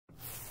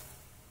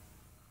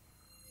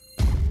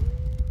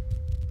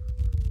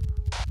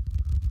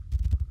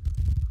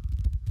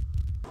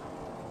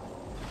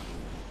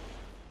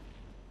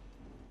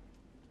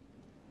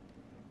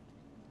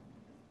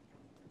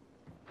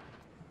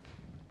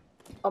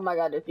Oh my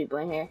god, there's people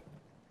in here.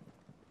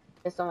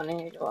 There's someone in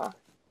here, Joel.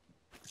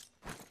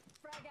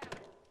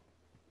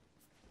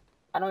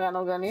 I don't got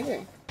no gun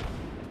either.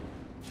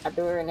 I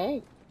threw a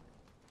grenade.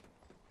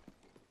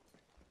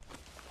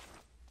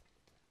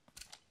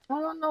 I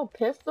don't know,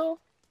 pistol?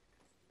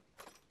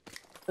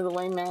 To the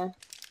wingman.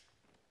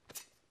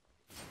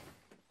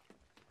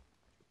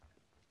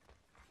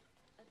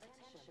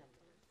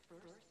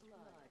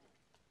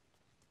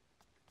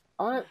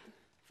 I wanna...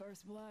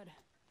 First blood.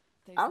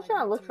 I'm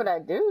trying to look for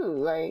that dude,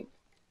 like...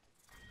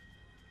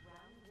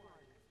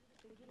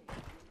 I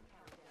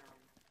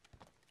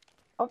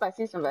hope I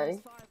see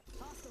somebody.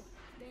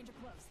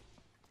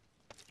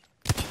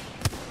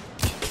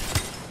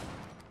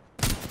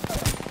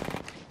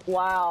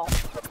 Wow.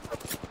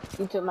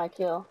 You took my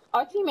kill.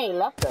 Our teammate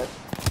left us.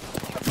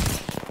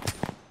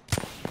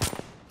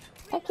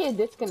 That kid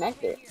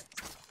disconnected.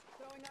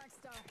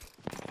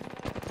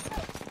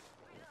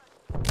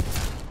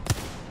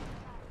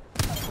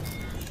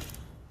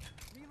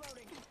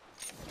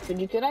 Did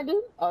you kill that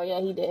dude? Oh yeah,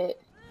 he did.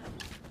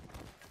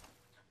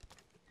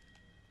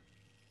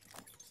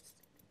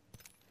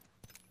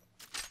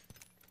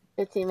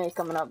 His teammate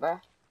coming up,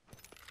 bruh.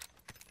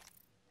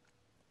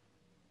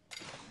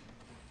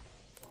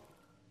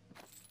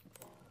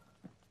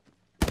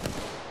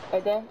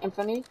 Right there, in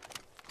front of you.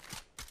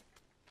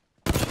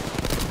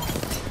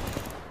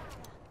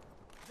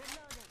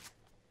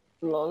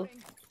 Lol.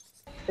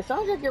 It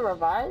sounds like you're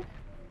revived.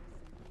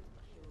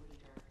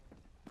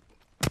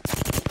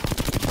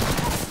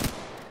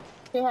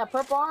 You have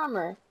purple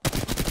armor.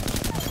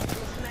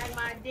 Smack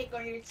my dick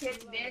on your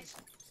tits, bitch.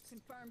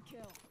 Confirm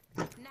kill.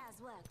 Nice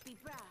work, be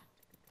proud.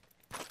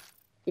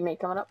 Teammate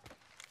coming up.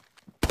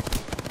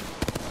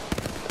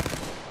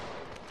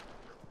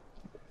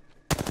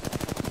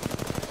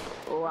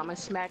 Oh, I'ma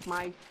smack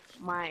my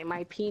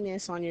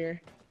penis on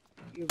your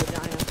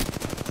vagina.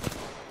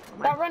 Oh,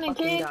 Stop running,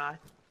 kid. God.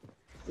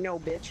 No,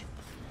 bitch.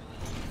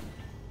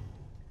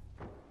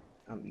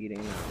 I'm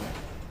eating now.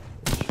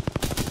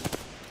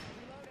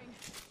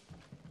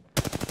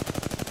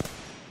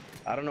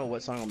 I don't know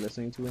what song I'm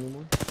listening to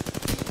anymore.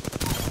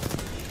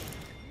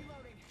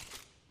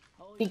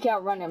 He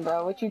kept running,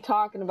 bro. What you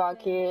talking about,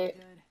 kid?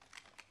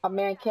 A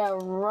man kept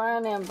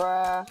running,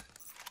 bro.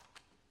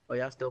 Oh,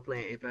 y'all still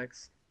playing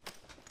Apex?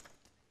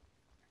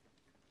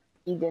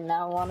 He did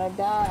not want to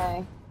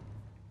die.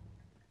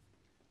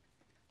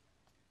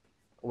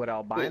 What,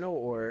 albino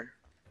or?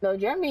 No,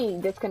 Jeremy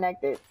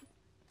disconnected.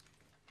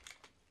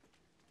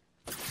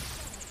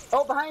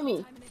 Oh, behind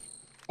me.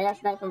 I got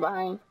sniped from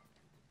behind.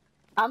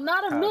 I'm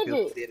not a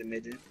midget.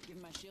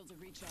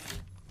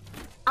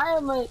 I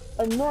am a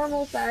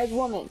normal sized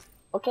woman.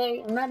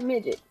 Okay? I'm not a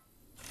midget.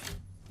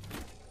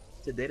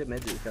 To date a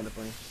midget is kind of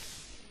funny.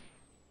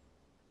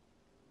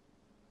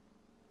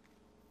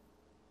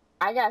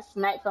 I got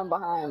sniped from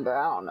behind, bro.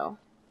 I don't know.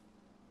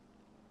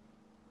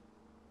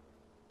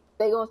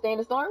 They gonna stay in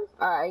the storm?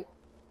 Alright.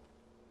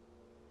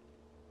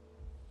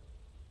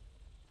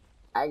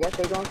 I guess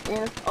they gonna stay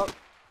in the storm.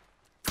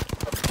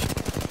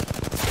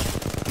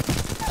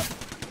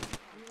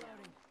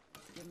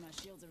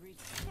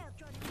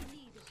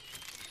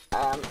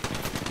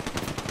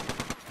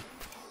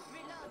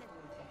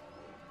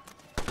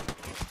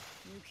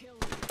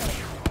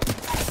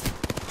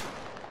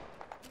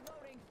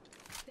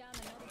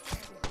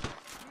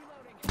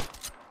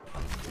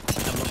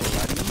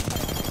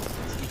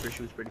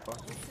 Shoots pretty far.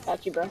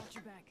 Got you, bro.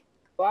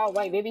 Wow,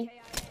 white baby.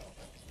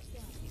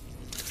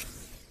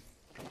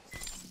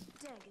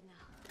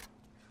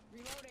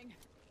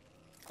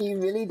 He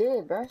really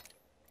did, bro.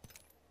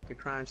 The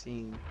crime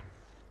scene.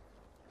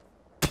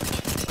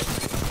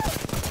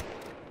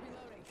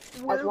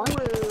 That's one.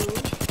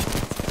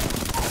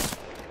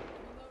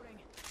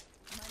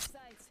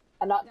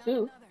 I knocked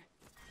two.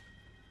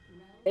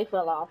 They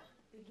fell off.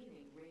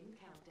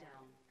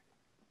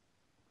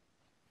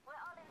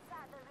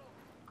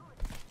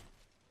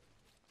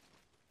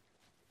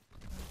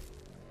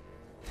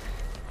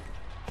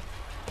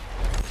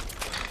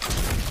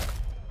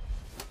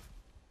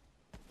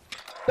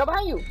 Go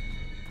behind you!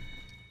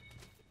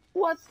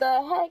 What the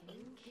heck?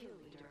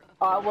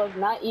 Oh, I was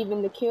not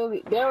even the kill.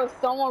 There was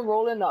someone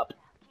rolling up.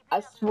 I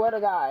swear to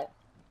God.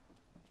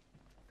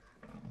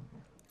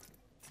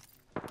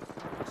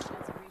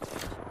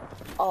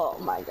 Oh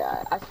my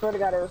God. I swear to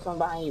God there was someone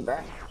behind you, bro.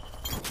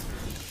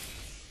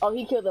 Oh,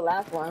 he killed the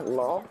last one.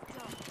 Lol.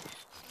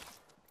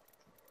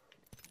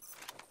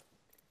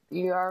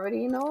 You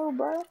already know,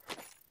 bro.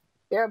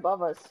 They're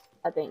above us,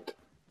 I think.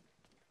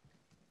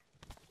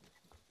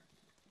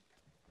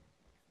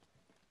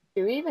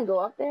 Did we even go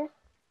up there?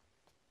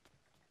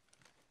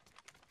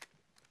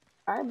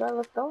 Alright, bro,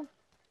 let's go.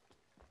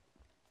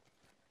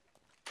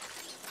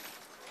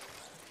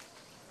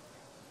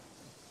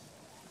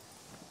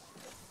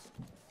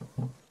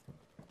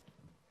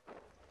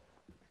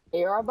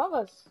 They are above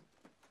us.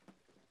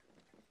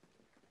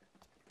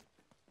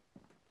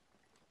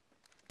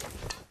 Heads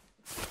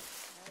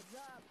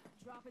up,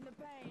 dropping the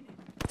pain.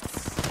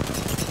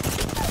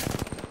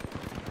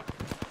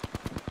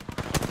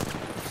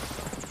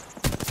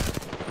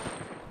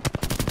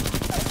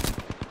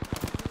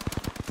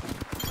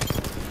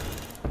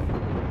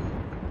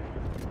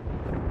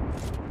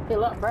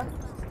 Heal up, bro.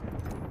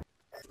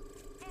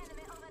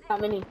 How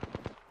many?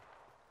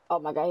 Oh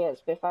my god, he has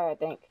Spitfire, I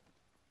think.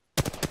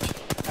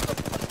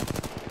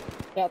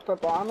 He has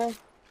purple armor.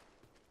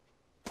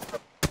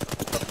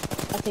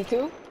 I see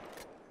two.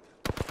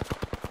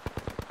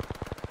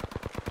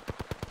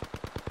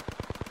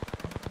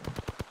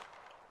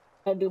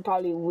 That dude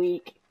probably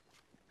weak.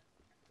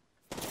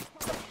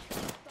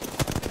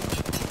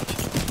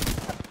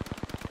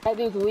 That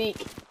dude's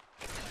weak.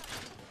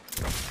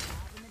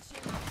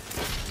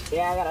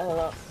 Yeah, I gotta heal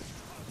up.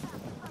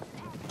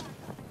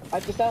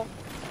 Watch yourself.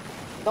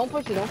 Don't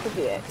push it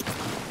yet.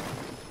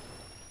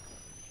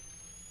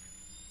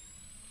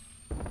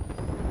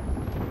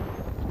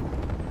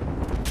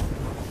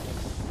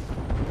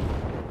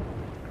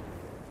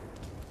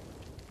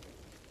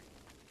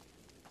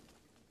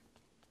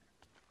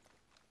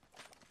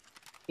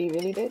 He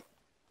really did?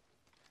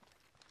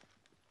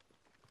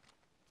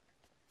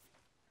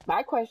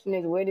 My question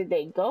is, where did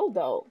they go,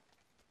 though?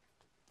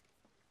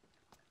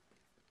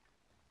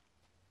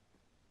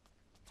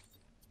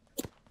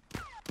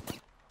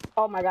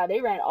 Oh my god, they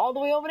ran all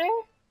the way over there?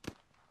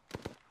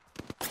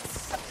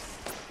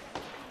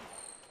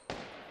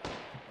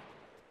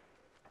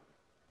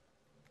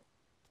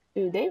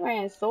 Dude, they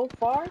ran so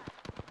far.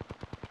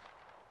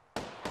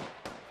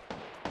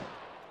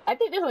 I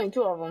think there's only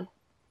two of them.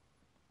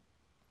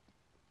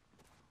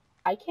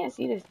 I can't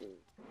see this dude.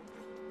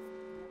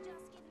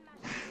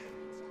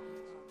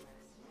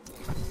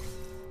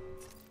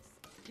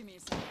 Give me a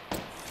second.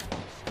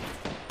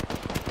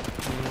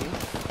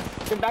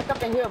 You're back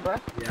up in here, bro.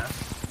 Yeah.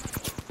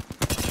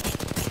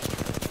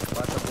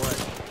 Lots of wood.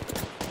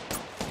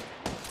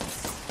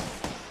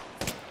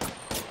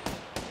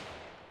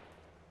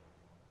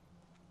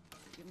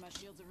 Give my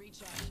shields a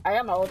recharge. I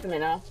got my ultimate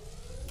now.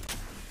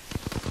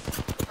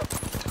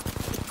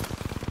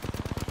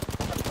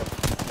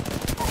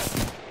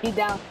 He's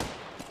down.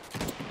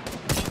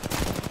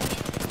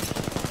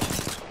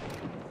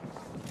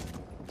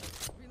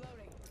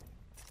 Reloading.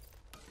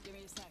 Give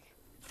me a sec.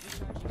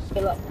 Recharging.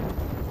 Heal up.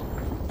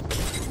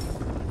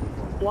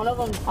 One of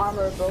them's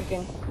armor is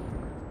broken.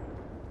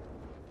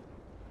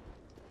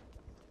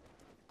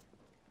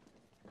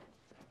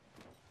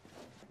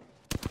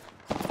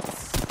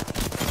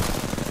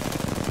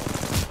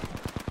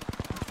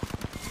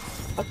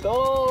 Let's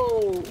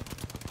go!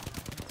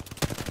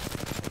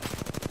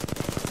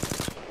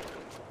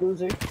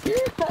 Loser. There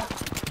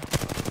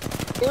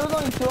was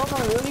only two of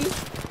them, really?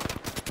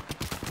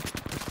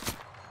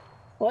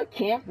 What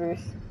campers?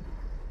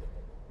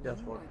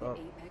 Just woke up.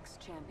 Apex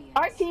champions.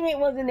 Our teammate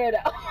wasn't there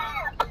though.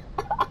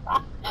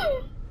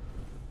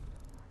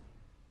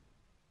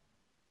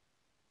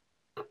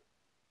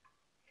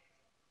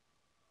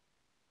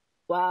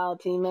 Wow,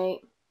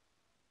 teammate.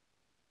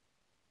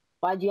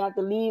 Why'd you have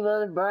to leave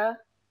us, bruh?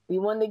 We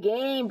won the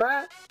game,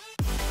 bruh.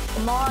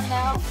 Come on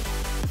now.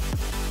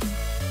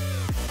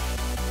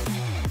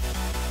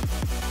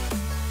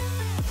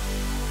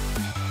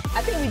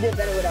 I think we did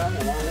better without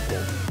him, honestly.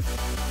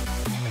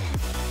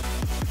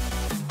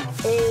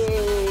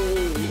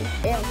 Hey,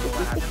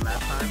 What happened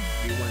last time?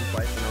 We won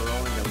twice in a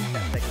row and